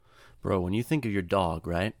Bro, when you think of your dog,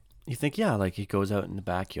 right? You think, yeah, like he goes out in the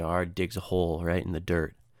backyard, digs a hole, right, in the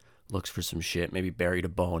dirt, looks for some shit, maybe buried a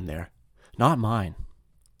bone there. Not mine.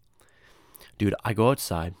 Dude, I go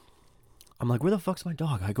outside. I'm like, where the fuck's my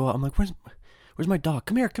dog? I go out, I'm like, where's my dog?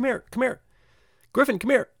 Come here, come here, come here. Griffin,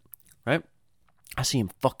 come here. Right? I see him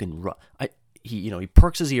fucking he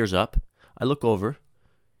perks his ears up. I look over.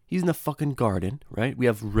 He's in the fucking garden, right? We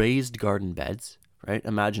have raised garden beds, right?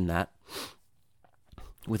 Imagine that.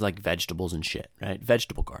 With like vegetables and shit, right?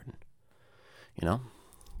 Vegetable garden. You know?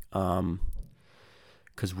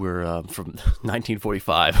 Because we're from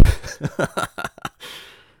 1945.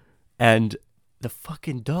 And the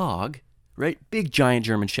fucking dog, right? Big giant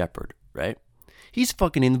German Shepherd, right? He's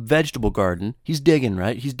fucking in the vegetable garden. He's digging,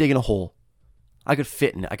 right? He's digging a hole. I could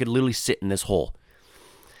fit in it. I could literally sit in this hole.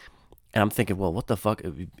 And I'm thinking, well, what the fuck?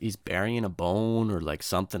 He's burying a bone or like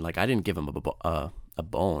something. Like I didn't give him a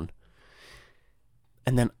bone.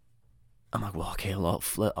 And then I'm like, well, okay, well,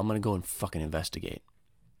 I'm going to go and fucking investigate.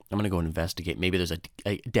 I'm going to go and investigate. Maybe there's a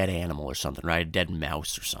dead animal or something, right? A dead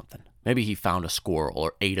mouse or something. Maybe he found a squirrel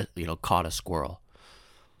or caught a squirrel.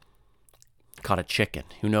 Caught a chicken.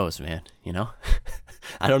 Who knows, man?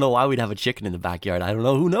 I don't know why we'd have a chicken in the backyard. I don't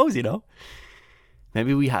know. Who knows,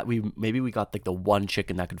 Maybe we got like the one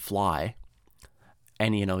chicken that could fly.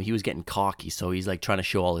 And, he was getting cocky. So he's like trying to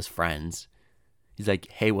show all his friends. He's like,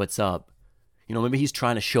 hey, what's up? Maybe he's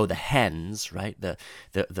trying to show the hens, right?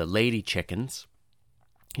 The lady chickens.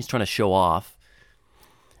 He's trying to show off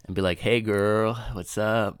and be like, hey, girl, what's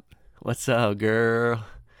up? What's up, girl?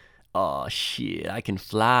 Oh, shit, I can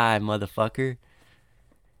fly, motherfucker.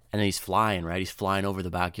 And then he's flying, right? He's flying over the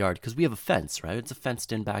backyard because we have a fence, right? It's a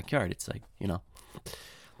fenced-in backyard. It's like,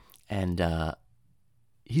 And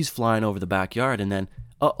he's flying over the backyard and then,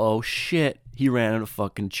 shit, he ran out of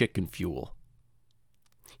fucking chicken fuel.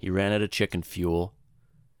 He ran out of chicken fuel,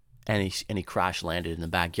 and he crash landed in the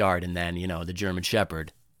backyard, and then the German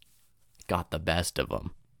Shepherd got the best of him,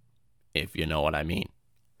 if you know what I mean.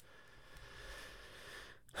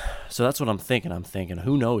 So that's what I'm thinking. I'm thinking,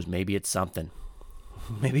 who knows? Maybe it's something.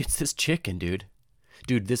 Maybe it's this chicken, dude.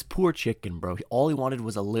 Dude, this poor chicken, bro. All he wanted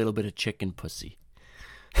was a little bit of chicken pussy.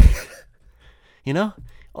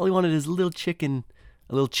 All he wanted is a little chicken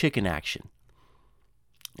action.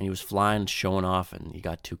 And he was flying, showing off, and he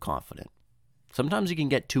got too confident. Sometimes you can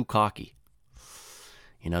get too cocky.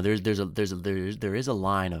 There is a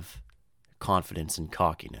line of confidence and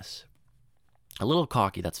cockiness. A little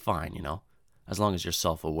cocky, that's fine, as long as you're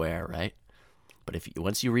self-aware, right? But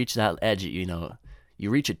once you reach that edge, you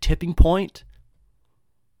reach a tipping point,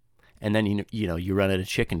 and then you run out of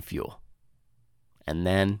chicken fuel, and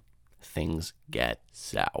then things get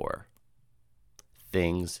sour.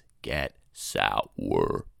 Things get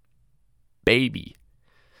sour, baby.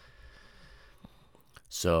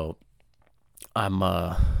 So I'm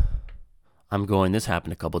going. This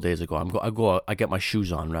happened a couple of days ago. I get my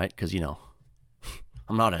shoes on, right? Because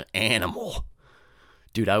I'm not an animal,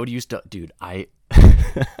 dude. It's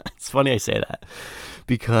funny I say that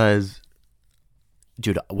because,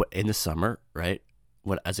 dude, in the summer, right?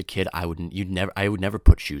 As a kid, I would never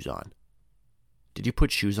put shoes on. Did you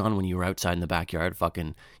put shoes on when you were outside in the backyard,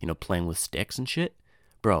 fucking, playing with sticks and shit?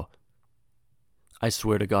 Bro, I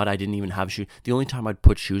swear to God, I didn't even have shoes. The only time I'd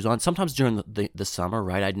put shoes on, sometimes during the summer,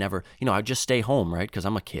 right, I'd never, I'd just stay home, right, because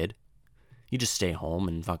I'm a kid. You just stay home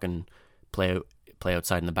and fucking play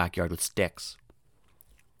outside in the backyard with sticks,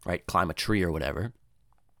 right, climb a tree or whatever.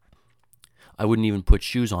 I wouldn't even put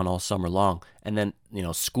shoes on all summer long. And then,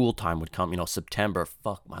 school time would come, September,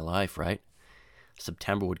 fuck my life, right?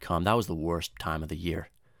 September would come. That was the worst time of the year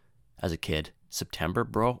as a kid. September,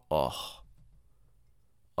 bro. Oh.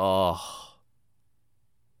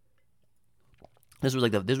 This was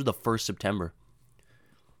the first September.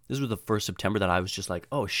 This was the first September that I was just like,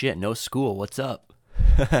 oh shit, no school. What's up?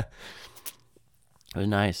 It was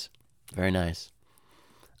nice. Very nice.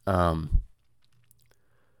 But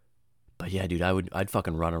yeah, dude, I'd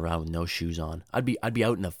fucking run around with no shoes on. I'd be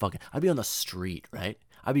out in I'd be on the street, right?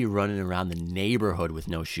 I'd be running around the neighborhood with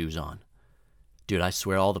no shoes on. Dude, I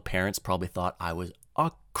swear all the parents probably thought I was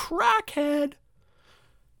a crackhead.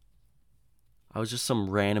 I was just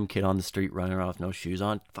some random kid on the street running around with no shoes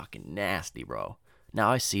on. Fucking nasty, bro.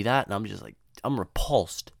 Now I see that and I'm just like, I'm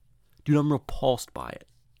repulsed. Dude, I'm repulsed by it.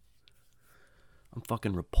 I'm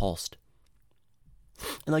fucking repulsed.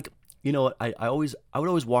 And like, I would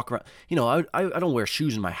always walk around. I don't wear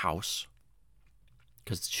shoes in my house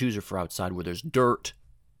because shoes are for outside where there's dirt,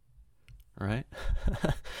 right?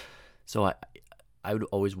 So I would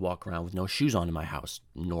always walk around with no shoes on in my house,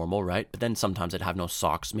 normal, right? But then sometimes I'd have no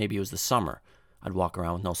socks. Maybe it was the summer. I'd walk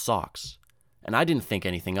around with no socks. And I didn't think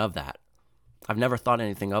anything of that. I've never thought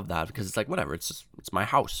anything of that because it's like, whatever, it's my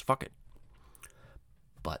house, fuck it.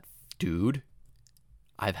 But dude,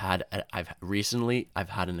 I've had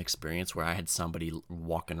an experience where I had somebody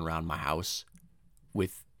walking around my house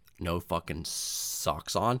with no fucking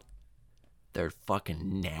socks on. Their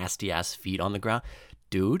fucking nasty ass feet on the ground.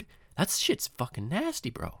 Dude, that shit's fucking nasty,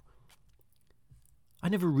 bro. I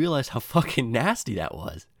never realized how fucking nasty that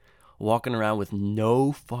was. Walking around with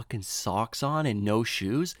no fucking socks on and no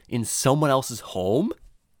shoes in someone else's home?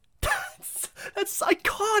 That's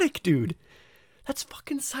psychotic, dude. That's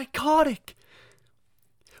fucking psychotic.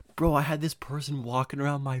 Bro, I had this person walking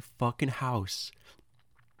around my fucking house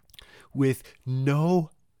with no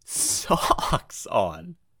socks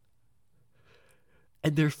on.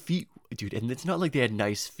 And their feet, dude, and it's not like they had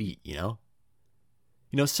nice feet, you know?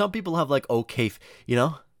 You know, some people have like okay, you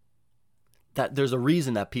know? That there's a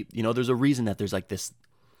reason that people, you know, there's a reason that there's like this,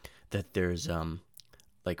 that there's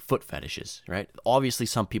like foot fetishes, right? Obviously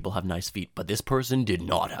some people have nice feet, but this person did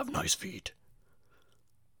not have nice feet.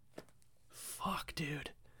 Fuck, dude.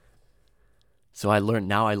 So I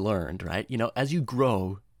learned, right? You know, as you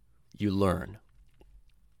grow, you learn.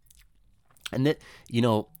 And that, you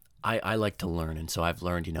know, I like to learn, and so I've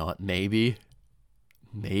learned, you know what, maybe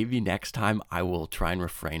next time I will try and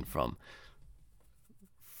refrain from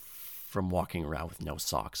walking around with no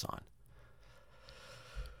socks on.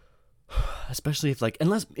 Especially if, like,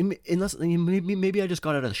 unless maybe I just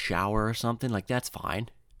got out of the shower or something, like, that's fine.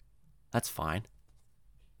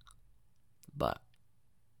 But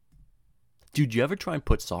dude, you ever try and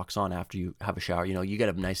put socks on after you have a shower? You know, you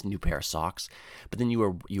get a nice new pair of socks, but then you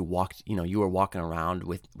were walking around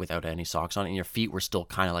without any socks on, and your feet were still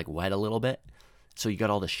kind of like wet a little bit. So you got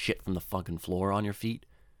all the shit from the fucking floor on your feet.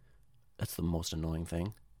 That's the most annoying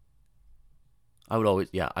thing. I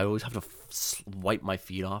always have to wipe my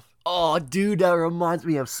feet off. Oh, dude, that reminds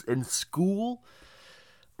me of in school,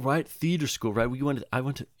 right? Theater school, right? I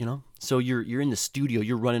went to, you know, so you're in the studio,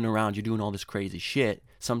 you're running around, you're doing all this crazy shit.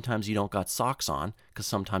 Sometimes you don't got socks on because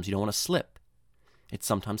sometimes you don't want to slip. It's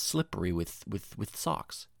sometimes slippery with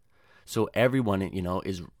socks. So everyone, you know,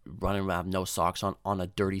 is running around with no socks on a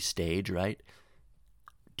dirty stage, right?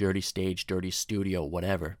 Dirty stage, dirty studio,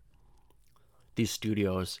 whatever. These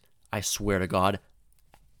studios, I swear to God,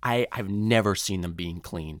 I've never seen them being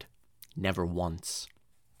cleaned. Never once.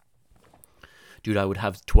 Dude, I would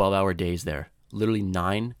have 12-hour days there. Literally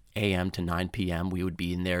 9 a.m. to 9 p.m. we would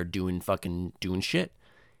be in there doing shit.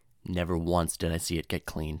 Never once did I see it get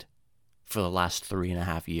cleaned for the last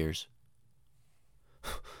 3.5 years.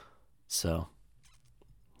 So,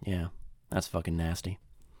 yeah, that's fucking nasty.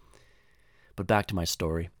 But back to my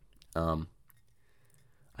story.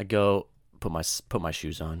 I go put my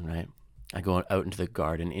shoes on, right? I go out into the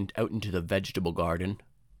garden, out into the vegetable garden,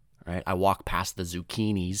 right? I walk past the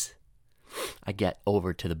zucchinis. I get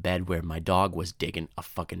over to the bed where my dog was digging a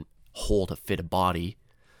fucking hole to fit a body.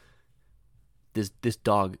 This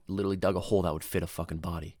dog literally dug a hole that would fit a fucking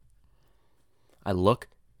body. I look,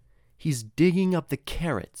 he's digging up the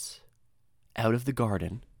carrots out of the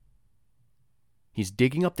garden. He's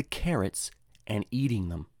digging up the carrots and eating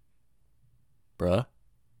them. Bruh.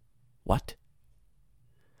 What?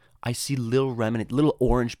 I see little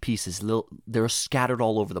orange pieces, they're scattered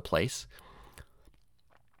all over the place.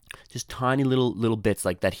 Just tiny little bits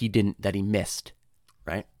like that he missed,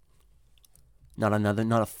 right? Not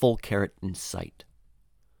a full carrot in sight.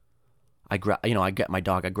 I get my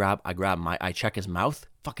dog, I check his mouth,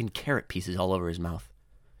 fucking carrot pieces all over his mouth.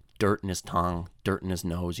 Dirt in his tongue, dirt in his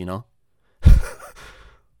nose, you know?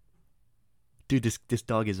 Dude, this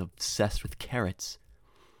dog is obsessed with carrots.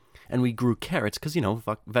 And we grew carrots because, you know,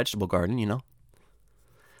 fuck, vegetable garden, you know?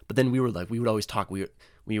 But then we would always talk, we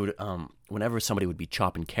would, whenever somebody would be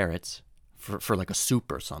chopping carrots for like a soup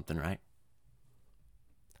or something, right?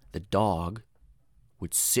 The dog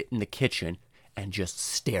would sit in the kitchen and just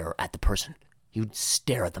stare at the person. He would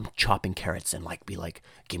stare at them chopping carrots and like be like,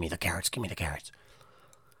 give me the carrots.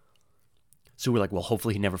 So we're like, well,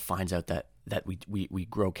 hopefully he never finds out that we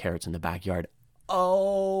grow carrots in the backyard.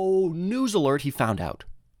 Oh, news alert, he found out.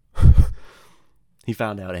 He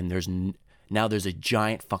found out, and now there's a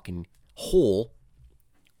giant fucking hole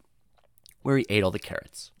where he ate all the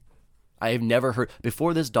carrots. I've never heard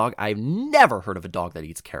of a dog that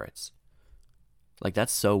eats carrots. Like,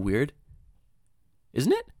 that's so weird.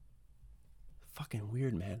 Isn't it? Fucking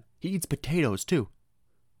weird, man. He eats potatoes, too.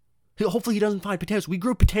 Hopefully he doesn't find potatoes. We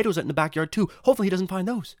grew potatoes in the backyard, too. Hopefully he doesn't find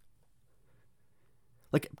those.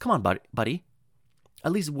 Like, come on, buddy.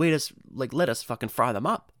 At least let us fucking fry them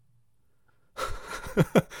up.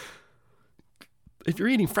 If you're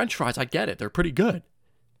eating French fries, I get it. They're pretty good.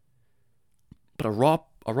 But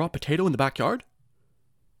a raw potato in the backyard?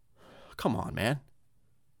 Come on, man.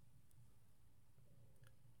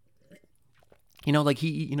 Like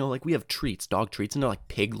like we have treats, dog treats, and they're like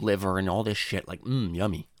pig liver and all this shit. Like,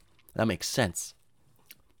 yummy. That makes sense.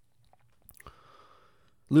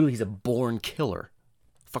 Literally, he's a born killer.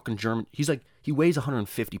 Fucking German. He weighs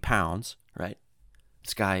 150 pounds, right?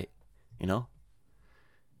 This guy,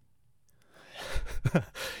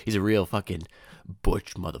 he's a real fucking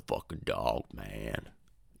butch motherfucking dog, man.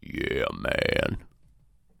 Yeah, man.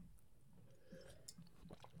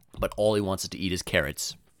 But all he wants is to eat his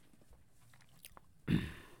carrots.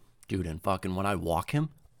 Dude, and fucking when I walk him,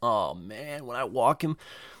 oh man, when I walk him,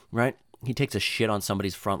 right? He takes a shit on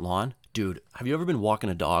somebody's front lawn. Dude, have you ever been walking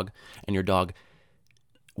a dog and your dog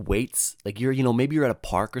waits? Like maybe you're at a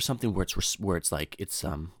park or something where it's like, it's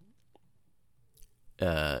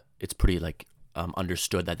pretty like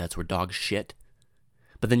understood that that's where dogs shit.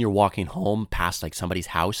 But then you're walking home past like somebody's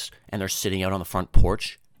house and they're sitting out on the front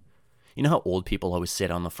porch. You know how old people always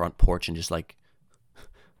sit on the front porch and just like,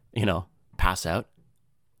 pass out?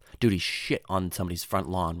 Dude, he shit on somebody's front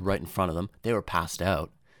lawn right in front of them. They were passed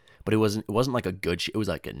out. But it wasn't like a good shit. It was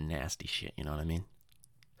like a nasty shit, you know what I mean?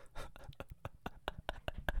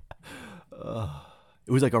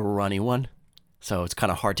 It was like a runny one. So it's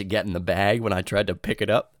kind of hard to get in the bag when I tried to pick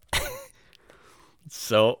it up.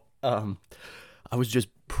 So, I was just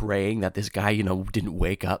praying that this guy, didn't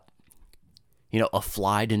wake up. A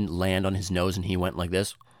fly didn't land on his nose and he went like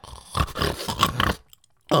this.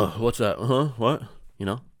 Oh, what's that? What?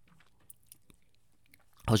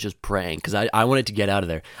 I was just praying because I wanted to get out of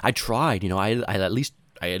there. I tried, I at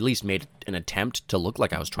least made an attempt to look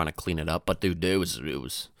like I was trying to clean it up, but dude, it was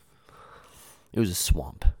a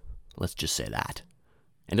swamp. Let's just say that.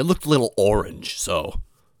 And it looked a little orange, so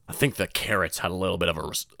I think the carrots had a little bit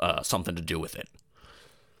of something to do with it.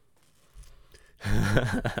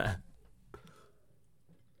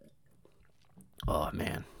 Oh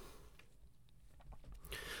man.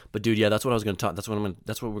 But dude, yeah, that's what I was gonna talk. That's what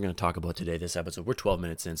we're gonna talk about today. This episode. We're 12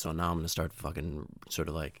 minutes in, so now I'm gonna start fucking sort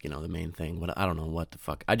of like the main thing. But I don't know what the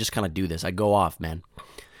fuck. I just kind of do this. I go off, man.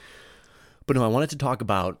 But no, I wanted to talk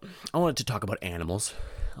about animals.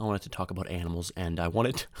 And I wanted to talk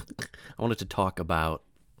about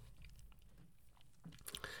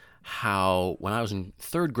how when I was in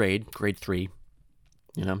third grade, grade 3,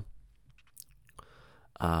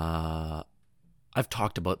 I've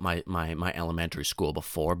talked about my elementary school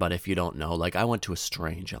before, but if you don't know, like I went to a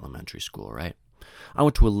strange elementary school, right? I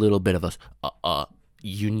went to a little bit of a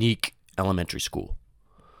unique elementary school.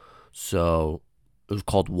 So it was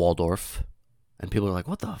called Waldorf, and people are like,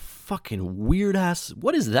 "What the fucking weird ass?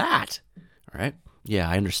 What is that?" All right? Yeah,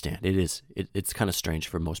 I understand. It is. It's kind of strange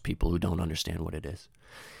for most people who don't understand what it is.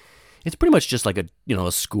 It's pretty much just like a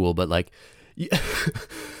school, but like,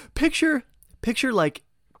 picture like.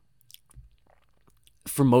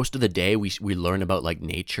 For most of the day, we learn about like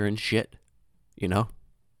nature and shit,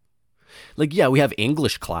 Like, yeah, we have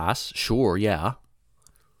English class, sure, yeah.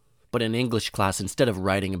 But in English class, instead of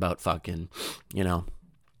writing about fucking, I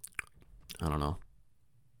don't know.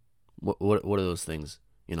 What are those things?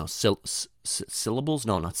 Syllables?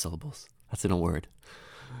 No, not syllables. That's in a word.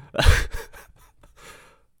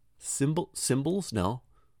 Symbols? No.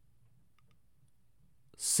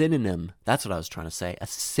 Synonym. That's what I was trying to say. A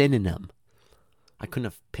synonym. I couldn't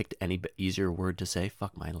have picked any easier word to say.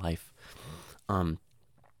 Fuck my life.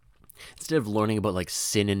 Instead of learning about like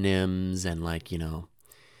synonyms and like,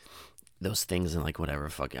 those things and like whatever,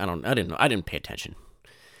 fuck, I didn't pay attention.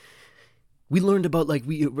 We learned about like,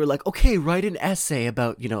 we're like, okay, write an essay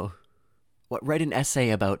about, write an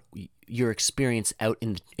essay about your experience out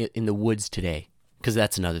in the woods today. Because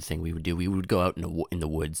that's another thing we would do. We would go out in the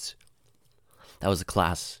woods. That was a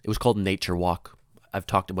class. It was called Nature Walk. I've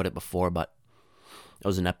talked about it before, but that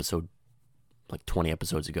was an episode, like 20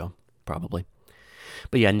 episodes ago, probably.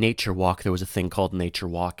 But yeah, Nature Walk, there was a thing called Nature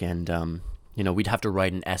Walk, and, we'd have to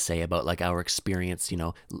write an essay about, like, our experience,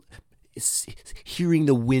 hearing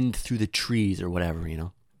the wind through the trees or whatever,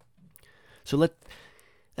 So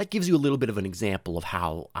that gives you a little bit of an example of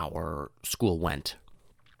how our school went,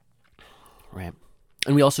 right?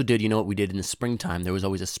 And we also did, what we did in the springtime? There was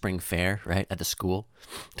always a spring fair, right, at the school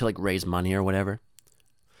to, like, raise money or whatever.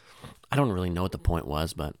 I don't really know what the point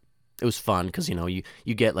was, but it was fun because, you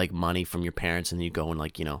get like money from your parents and you go and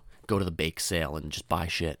like, go to the bake sale and just buy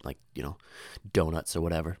shit like, donuts or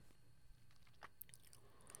whatever.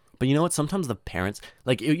 But you know what? Sometimes the parents,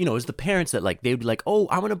 like, it was the parents that like, they would be like, oh,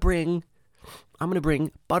 I'm going to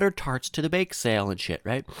bring butter tarts to the bake sale and shit,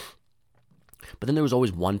 right? But then there was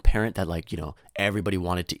always one parent that, like, everybody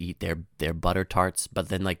wanted to eat their butter tarts, but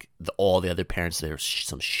then, like, all the other parents, they were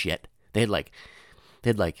some shit. They had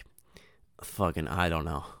like fucking, I don't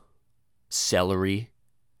know, celery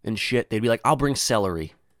and shit. They'd be like, I'll bring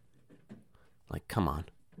celery. Like, come on.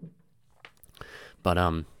 But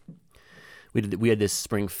we had this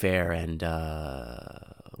spring fair, and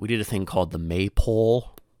we did a thing called the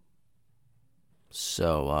Maypole.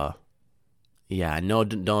 So yeah, no,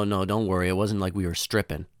 don't worry. It wasn't like we were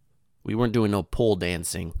stripping. We weren't doing no pole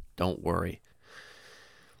dancing. Don't worry.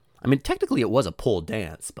 I mean, technically it was a pole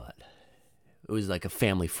dance, but it was like a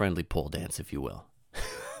family-friendly pole dance, if you will.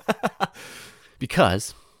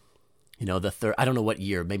 Because, the I don't know what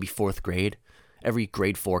year, maybe 4th grade, every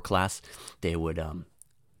grade 4 class, they would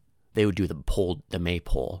do the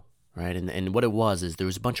maypole, right? And what it was is there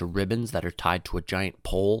was a bunch of ribbons that are tied to a giant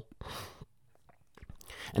pole,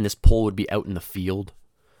 and this pole would be out in the field,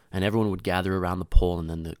 and everyone would gather around the pole, and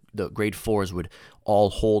then the grade 4s would all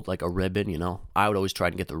hold like a ribbon, I would always try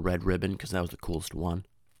to get the red ribbon because that was the coolest one.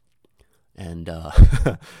 And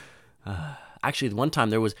actually, one time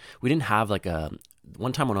we didn't have like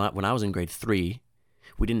one time when I was in grade 3,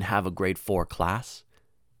 we didn't have a grade 4 class,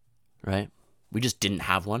 right? We just didn't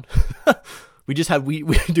have one. We just had,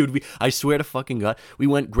 dude, I swear to fucking God, we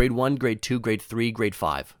went grade 1, grade 2, grade 3, grade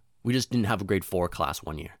 5. We just didn't have a grade 4 class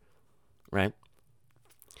one year, right?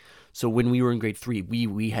 So when we were in grade 3,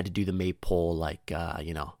 we had to do the maypole like,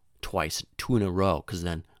 twice, 2 in a row, because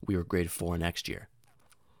then we were grade 4 next year.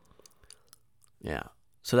 Yeah.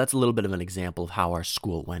 So that's a little bit of an example of how our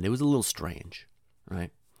school went. It was a little strange,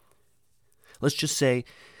 right? Let's just say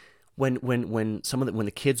when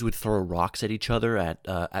the kids would throw rocks at each other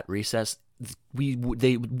at recess,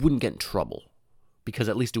 they wouldn't get in trouble because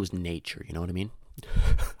at least it was nature. You know what I mean?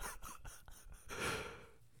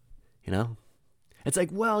 It's like,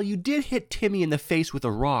 well, you did hit Timmy in the face with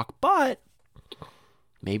a rock, but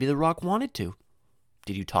maybe the rock wanted to.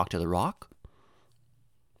 Did you talk to the rock?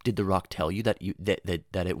 Did the rock tell you that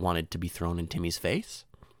it wanted to be thrown in Timmy's face?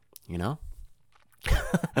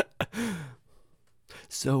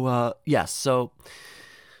 So yes. So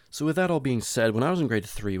with that all being said, when I was in grade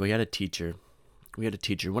 3, we had a teacher.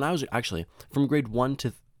 When I was actually from grade 1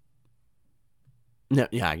 to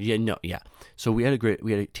So we had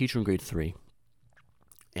a teacher in grade 3,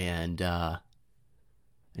 and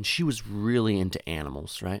she was really into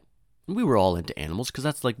animals, right? And we were all into animals because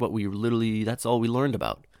that's like what that's all we learned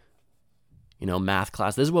about. Math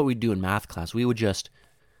class. This is what we'd do in math class. We would just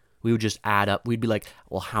add up. We'd be like,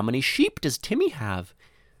 well, how many sheep does Timmy have?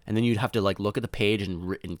 And then you'd have to like look at the page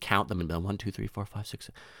and count them and be like, 1, 2, 3, 4, 5,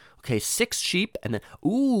 6. Okay, 6 sheep. And then,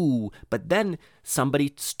 but then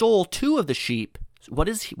somebody stole 2 of the sheep. What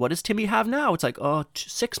does Timmy have now? It's like,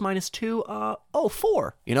 6 minus 2,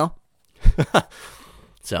 4,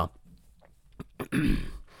 So,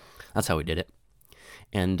 that's how we did it.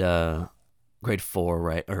 And, grade 4,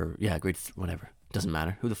 right? Or, yeah, whatever. Doesn't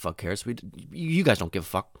matter. Who the fuck cares? You guys don't give a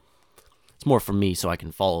fuck. It's more for me so I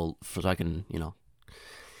can follow,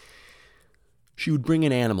 She would bring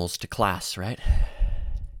in animals to class, right?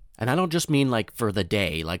 And I don't just mean like for the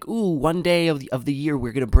day, like, one day of the year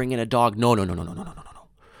we're going to bring in a dog. No.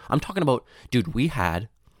 I'm talking about, dude, we had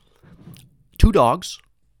 2 dogs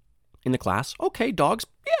in the class. Okay, dogs,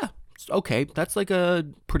 yeah, okay. That's like a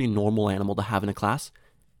pretty normal animal to have in a class.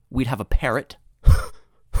 We'd have a parrot.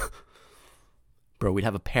 Bro, we'd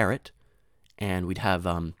have a parrot. And we'd have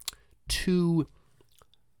 2,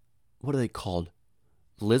 what are they called?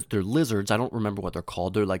 They're lizards. I don't remember what they're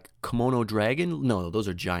called. They're like kimono dragon. No, those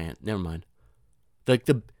are giant. Never mind. Like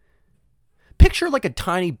picture like a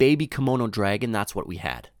tiny baby kimono dragon. That's what we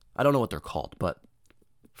had. I don't know what they're called, but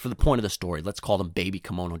for the point of the story, let's call them baby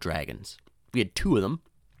kimono dragons. We had 2 of them.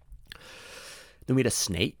 Then we had a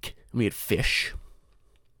snake. And we had fish.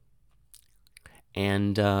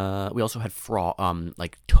 And we also had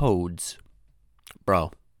like toads.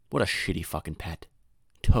 Bro, what a shitty fucking pet.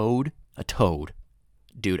 A toad.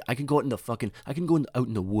 Dude, I can go out in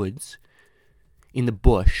the woods, in the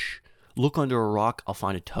bush, look under a rock, I'll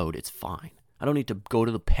find a toad. It's fine. I don't need to go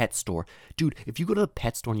to the pet store. Dude, if you go to the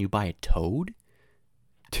pet store and you buy a toad,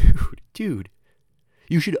 dude,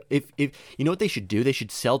 you should, if you know what they should do? They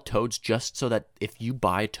should sell toads just so that if you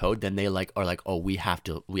buy a toad, then they are like, oh, we have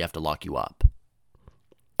to lock you up.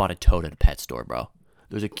 Bought a toad at a pet store, bro.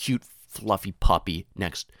 There's a cute, fluffy puppy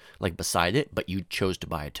beside it, but you chose to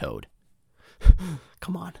buy a toad.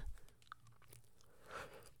 Come on.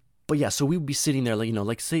 But yeah, so we would be sitting there,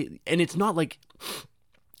 say, and it's not like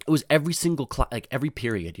It was every single class, like every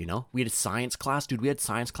period, you know? We had a science class, dude. We had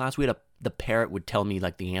science class. The parrot would tell me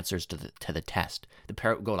like the answers to the test. The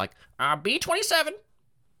parrot would go like, B27.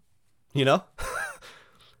 You know?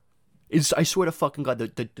 I swear to fucking God,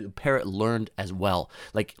 the parrot learned as well.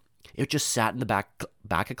 Like, it just sat in the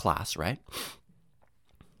back of class, right?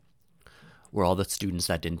 Where all the students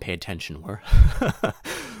that didn't pay attention were.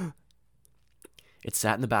 It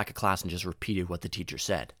sat in the back of class and just repeated what the teacher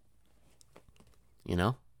said. You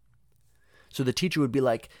know? So the teacher would be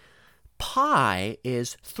like, pi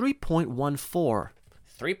is 3.14.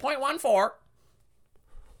 3.14.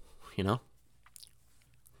 You know?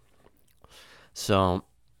 So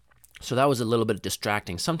that was a little bit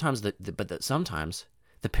distracting. Sometimes sometimes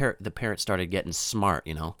the parrot started getting smart,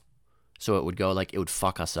 you know? So it would go like, it would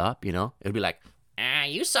fuck us up, you know? It would be like,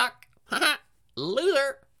 you suck.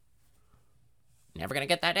 Loser. Never gonna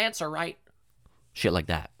get that answer right. Shit like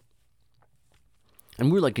that. And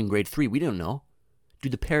we were like in grade 3, we didn't know.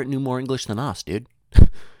 Dude, the parrot knew more English than us, dude.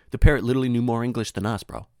 The parrot literally knew more English than us,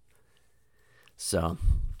 bro. So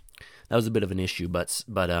that was a bit of an issue, but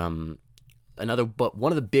one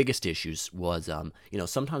of the biggest issues was, you know,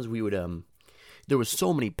 sometimes we would, there was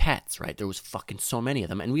so many pets, right? There was fucking so many of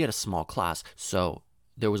them, and we had a small class, so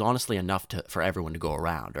there was honestly enough for everyone to go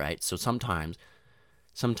around, right? So sometimes,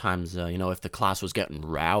 you know, if the class was getting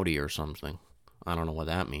rowdy or something, I don't know what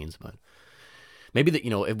that means, but maybe that, you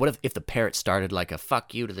know, what if the parrot started like a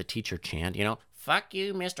fuck you to the teacher chant, you know, fuck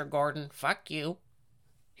you, Mr. Gordon, fuck you,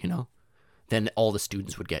 you know, then all the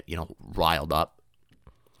students would get, you know, riled up,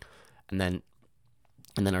 and then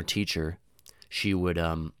our teacher, she would,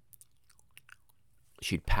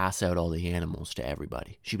 she'd pass out all the animals to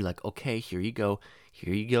everybody. She'd be like, okay, here you go,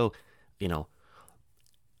 you know,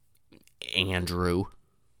 Andrew,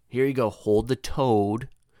 here you go, hold the toad.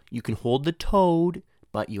 You can hold the toad,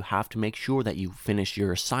 but you have to make sure that you finish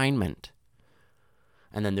your assignment.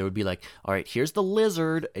 And then there would be like, all right, here's the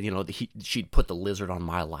lizard. And, you know, she'd put the lizard on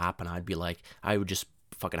my lap, and I would just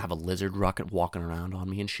fucking have a lizard rocket walking around on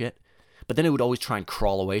me and shit. But then it would always try and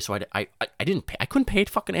crawl away, so I couldn't pay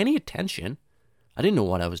fucking any attention. I didn't know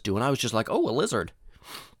what I was doing. I was just like, oh, a lizard.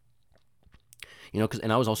 You know,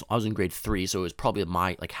 I was in grade 3, so it was probably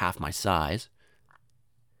half my size.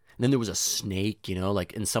 And then there was a snake, you know,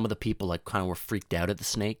 like, and some of the people like kind of were freaked out at the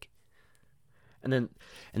snake. And then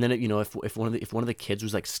you know, if one of the kids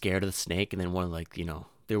was like scared of the snake, and then one, like, you know,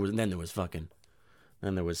 there was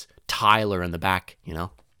Tyler in the back, you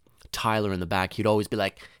know. Tyler in the back, he'd always be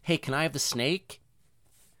like, hey, can I have the snake?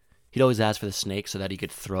 He'd always ask for the snake so that he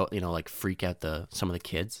could throw, you know, like freak out some of the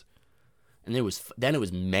kids. And it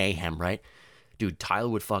was mayhem, right? Dude, Tyler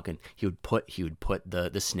would he would put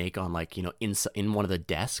the snake on, like, you know, in one of the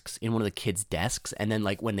desks, in one of the kids' desks, and then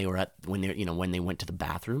like when they went to the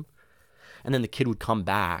bathroom, and then the kid would come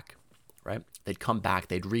back, right? They'd come back,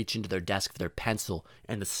 they'd reach into their desk for their pencil,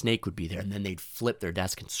 and the snake would be there, and then they'd flip their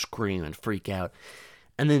desk and scream and freak out.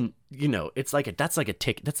 And then, you know, that's like a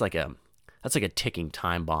ticking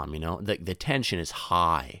time bomb, you know? The tension is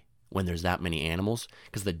high when there's that many animals,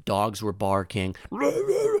 because the dogs were barking.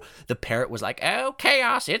 The parrot was like, oh,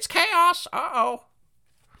 chaos, it's chaos, uh-oh.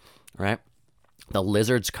 Right? The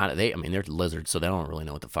lizards they're lizards, so they don't really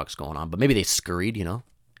know what the fuck's going on, but maybe they scurried, you know?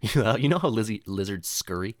 You know how lizards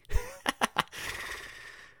scurry?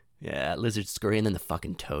 Yeah, lizards scurry, and then the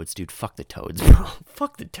fucking toads, dude. Fuck the toads, bro.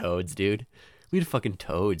 Fuck the toads, dude. We had fucking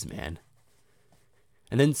toads, man.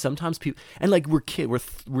 And then sometimes people, and like we're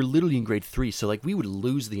literally in grade 3, so like we would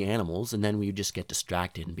lose the animals, and then we would just get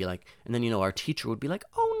distracted and be like, and then, you know, our teacher would be like,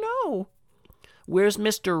 oh no, where's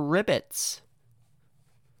Mr. Ribbits?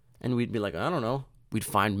 And we'd be like, I don't know. We'd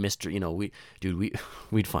find Mr., you know,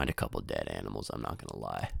 we'd find a couple dead animals, I'm not gonna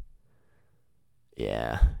lie.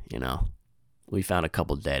 Yeah, you know, we found a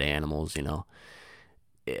couple dead animals, you know,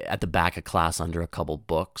 at the back of class under a couple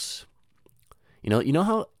books. You know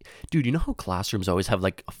how classrooms always have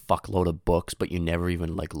like a fuckload of books, but you never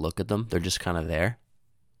even like look at them? They're just kind of there.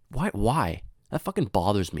 Why? That fucking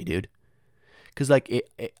bothers me, dude. Cause like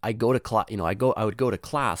I go to class, you know, I would go to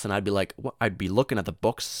class, and I'd be like, I'd be looking at the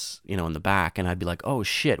books, you know, in the back, and I'd be like, oh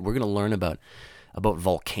shit, we're gonna learn about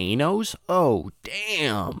volcanoes. Oh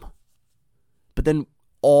damn. But then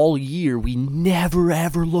all year we never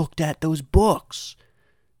ever looked at those books.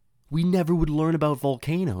 We never would learn about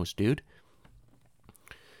volcanoes, dude.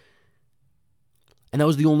 And that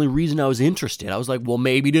was the only reason I was interested. I was like, well,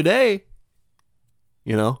 maybe today.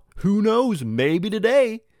 You know, who knows? Maybe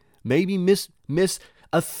today. Maybe Miss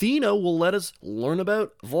Athena will let us learn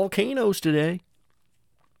about volcanoes today.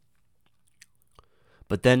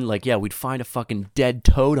 But then, like, yeah, we'd find a fucking dead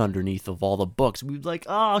toad underneath of all the books. We'd be like,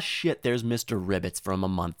 oh shit, there's Mr. Ribbits from a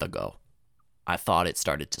month ago. I thought it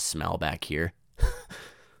started to smell back here.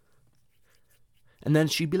 And then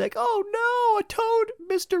she'd be like, oh no, a toad,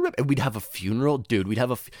 Mr. Ribbit. And we'd have a funeral. Dude,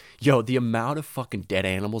 yo, the amount of fucking dead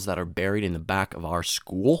animals that are buried in the back of our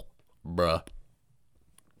school. Bruh.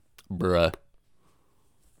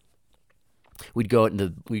 We'd go out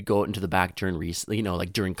into the back during recess,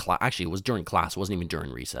 like during class. Actually, it was during class. It wasn't even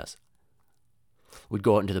during recess. We'd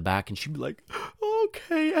go out into the back and she'd be like,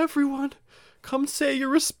 okay, everyone, come say your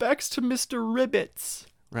respects to Mr. Ribbits,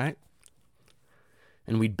 right?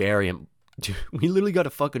 And we'd bury him. Dude, we literally got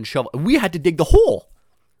a fucking shovel. We had to dig the hole.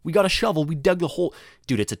 We got a shovel. We dug the hole.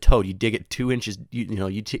 Dude, it's a toad. You dig it 2 inches. You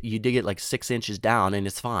dig it like 6 inches down, and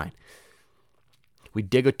it's fine. We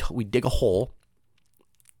dig a hole.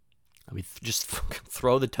 And we just fucking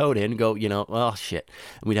throw the toad in and go. Oh shit.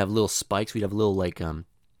 And we'd have little spikes. We'd have little like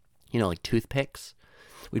like toothpicks.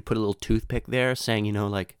 We'd put a little toothpick there, saying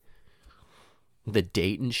like the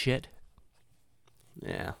date and shit.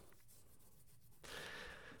 Yeah.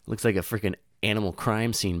 Looks like a freaking animal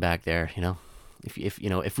crime scene back there,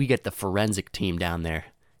 If we get the forensic team down there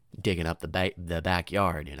digging up the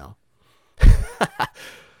backyard,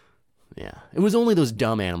 Yeah. It was only those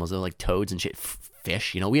dumb animals, though, like toads and shit,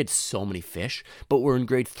 fish, we had so many fish, but we're in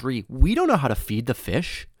grade 3. We don't know how to feed the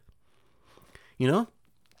fish. We don't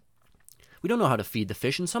know how to feed the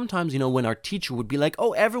fish, and sometimes, when our teacher would be like,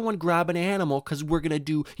 "Oh, everyone grab an animal cuz we're going to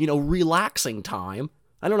do, relaxing time."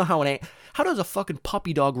 I don't know how does a fucking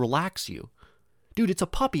puppy dog relax you? Dude, it's a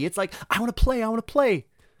puppy. It's like, I want to play.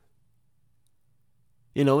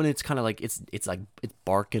 And it's kind of like, it's like, it's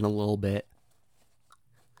barking a little bit.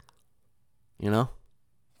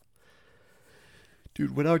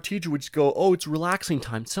 Dude, when our teacher would just go, oh, it's relaxing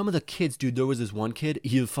time. Some of the kids, dude, there was this one kid,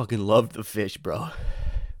 he fucking loved the fish, bro.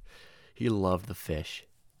 He loved the fish.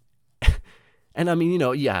 And I mean,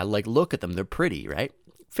 yeah, like, look at them. They're pretty, right?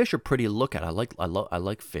 Fish are pretty to look at. I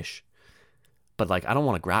like fish, but like I don't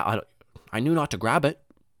want to grab. I knew not to grab it.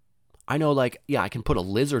 I know, like, yeah, I can put a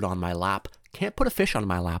lizard on my lap. Can't put a fish on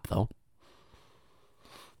my lap though.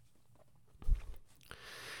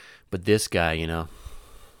 But this guy,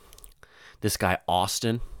 this guy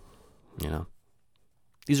Austin,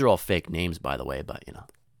 these are all fake names, by the way, but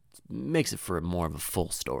makes it for more of a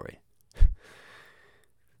full story.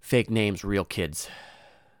 Fake names, real kids,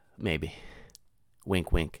 maybe.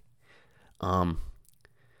 Wink, wink.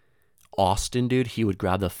 Austin, dude, he would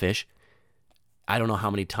grab the fish. I don't know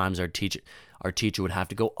how many times our teacher would have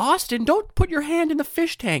to go, Austin, don't put your hand in the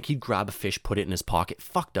fish tank. He'd grab a fish, put it in his pocket.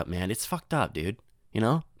 Fucked up, man. It's fucked up, dude.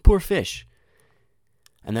 Poor fish.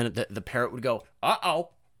 And then the parrot would go, uh-oh,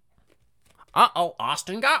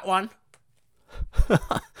 Austin got one.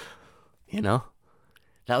 That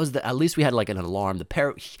was at least we had like an alarm. The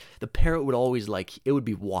parrot would always it would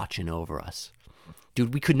be watching over us.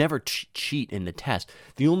 Dude, we could never cheat in the test.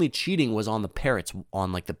 The only cheating was on the parrot's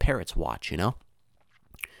watch,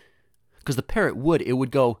 Because the parrot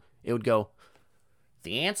would go,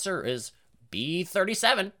 the answer is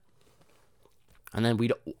B37. And then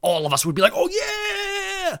all of us would be like, oh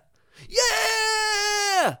yeah!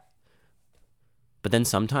 Yeah! But then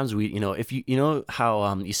sometimes if you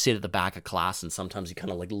how you sit at the back of class and sometimes you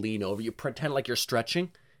kind of like lean over, you pretend like you're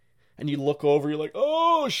stretching, and you look over, you're like,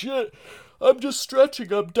 oh shit, I'm just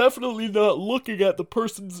stretching. I'm definitely not looking at the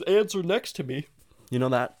person's answer next to me. You know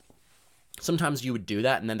that? Sometimes you would do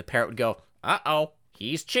that, and then the parrot would go, uh-oh,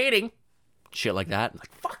 he's cheating. Shit like that.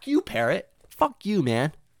 Like, fuck you, parrot. Fuck you,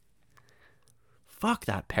 man. Fuck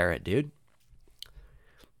that parrot, dude.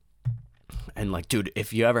 And like, dude,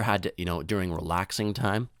 if you ever had to, during relaxing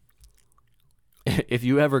time, if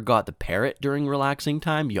you ever got the parrot during relaxing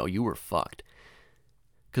time, you were fucked.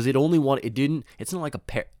 Because it's not like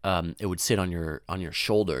it would sit on your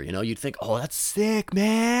shoulder, You'd think, oh, that's sick,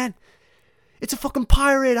 man. It's a fucking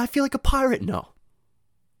pirate. I feel like a pirate. No.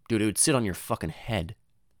 Dude, it would sit on your fucking head.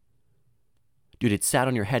 Dude, it sat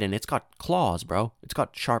on your head and it's got claws, bro. It's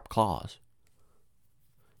got sharp claws.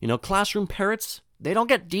 Classroom parrots, they don't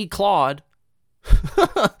get declawed.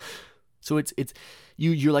 So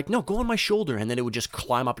you're like, no, go on my shoulder. And then it would just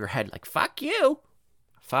climb up your head like, fuck you.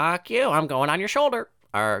 Fuck you. I'm going on your shoulder.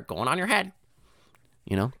 Or going on your head.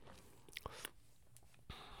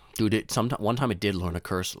 Dude, one time it did learn a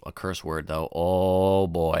curse word though. Oh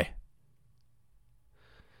boy.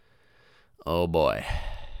 Oh boy.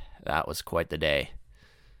 That was quite the day.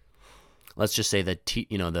 Let's just say that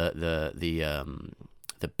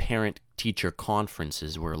the parent-teacher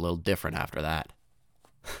conferences were a little different after that.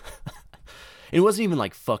 It wasn't even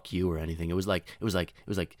like fuck you or anything. It was like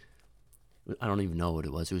I don't even know what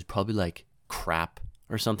it was. It was probably like crap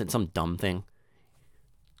or something, some dumb thing.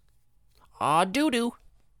 Ah, doo-doo.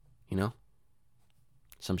 You know?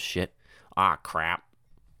 Some shit. Ah, crap.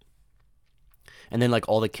 And then like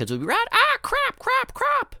all the kids would be right, crap, crap,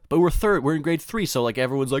 crap. But we're in grade 3, so like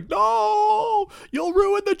everyone's like, no, you'll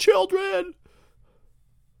ruin the children.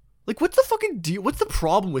 Like, what's the fucking deal? What's the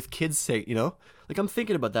problem with kids saying, Like, I'm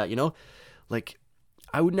thinking about that, Like,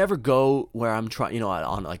 I would never go where I'm trying,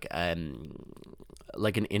 on like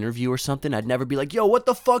an interview or something. I'd never be like, yo, what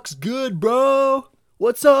the fuck's good, bro?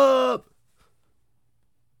 What's up?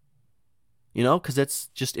 Because that's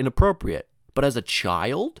just inappropriate. But as a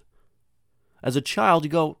child, you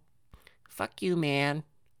go, fuck you, man.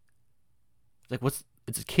 Like,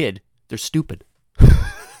 it's a kid. They're stupid.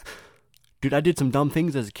 Dude, I did some dumb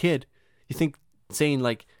things as a kid. You think saying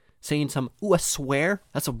some, ooh, I swear,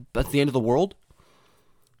 that's the end of the world?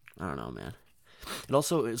 I don't know, man. It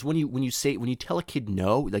also is when you tell a kid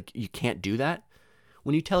no, like, you can't do that.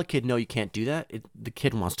 When you tell a kid no, you can't do that, the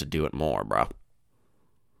kid wants to do it more, bro.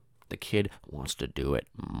 The kid wants to do it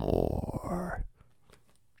more.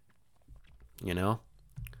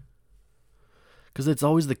 Because it's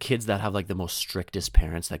always the kids that have, like, the most strictest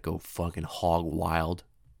parents that go fucking hog wild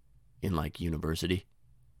in, like, university.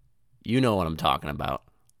 You know what I'm talking about.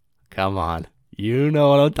 Come on. You know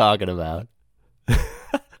what I'm talking about.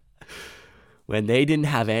 When they didn't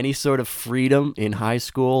have any sort of freedom in high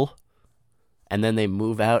school, and then they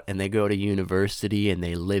move out and they go to university and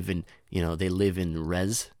they live in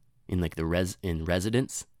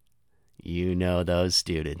residence. You know those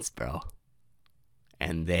students, bro.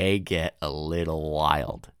 And they get a little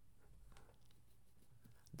wild.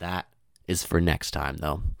 That is for next time,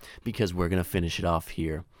 though, because we're going to finish it off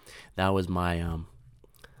here. That was my,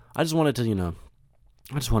 I just wanted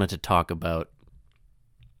to talk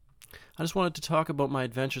about my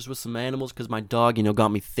adventures with some animals, because my dog,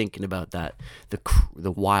 got me thinking about that,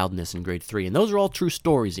 the wildness in grade 3. And those are all true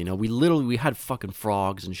stories, we had fucking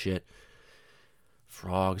frogs and shit.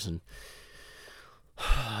 Frogs and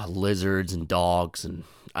lizards and dogs, and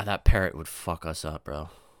that parrot would fuck us up, bro.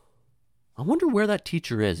 I wonder where that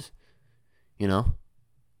teacher is, I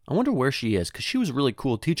wonder where she is, because she was a really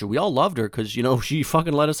cool teacher. We all loved her because, she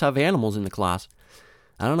fucking let us have animals in the class.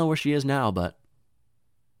 I don't know where she is now, but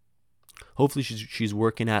hopefully she's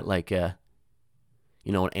working at, like, an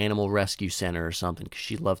animal rescue center or something, because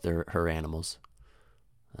she loved her animals.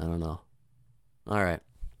 I don't know. All right.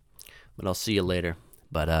 But I'll see you later.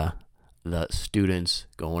 But the students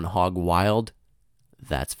going hog wild,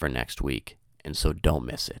 that's for next week. And so don't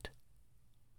miss it.